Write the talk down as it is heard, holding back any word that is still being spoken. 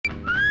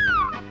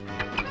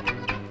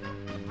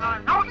a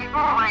naughty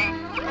boy.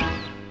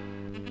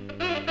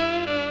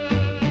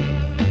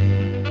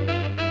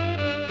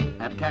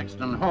 At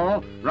Caxton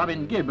Hall,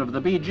 Robin Gibb of the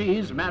Bee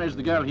Gees marries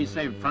the girl he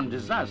saved from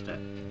disaster.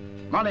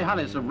 Molly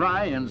Hullis of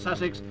Rye in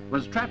Sussex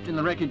was trapped in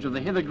the wreckage of the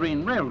Hither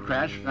Green rail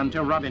crash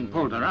until Robin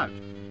pulled her out.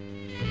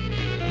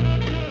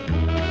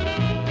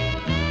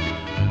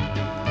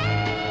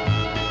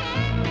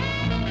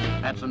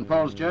 At St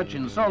Paul's Church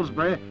in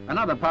Salisbury,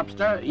 another pop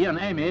star,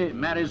 Amey,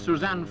 marries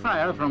Suzanne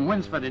Fryer from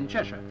Winsford in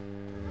Cheshire.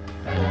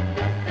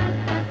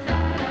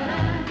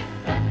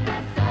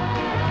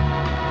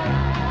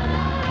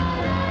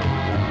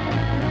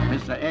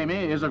 Mr.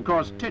 Amey is, of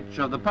course, Tich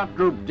of the pop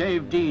group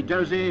Dave Dee,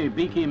 Dozy,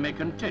 Beaky, Mick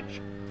and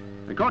Tich.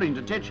 According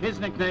to Tich, his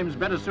nickname's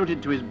better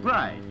suited to his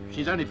bride.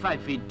 She's only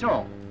 5 feet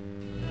tall.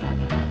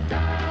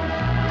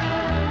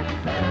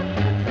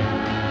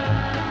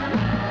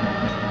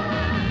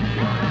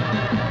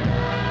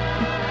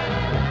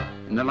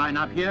 In the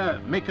line-up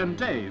here, Mick and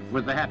Dave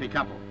with the happy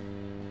couple.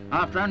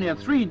 After only a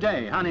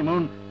 3-day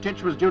honeymoon,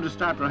 Tich was due to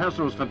start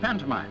rehearsals for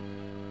pantomime.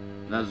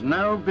 There's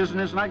no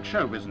business like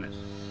show business.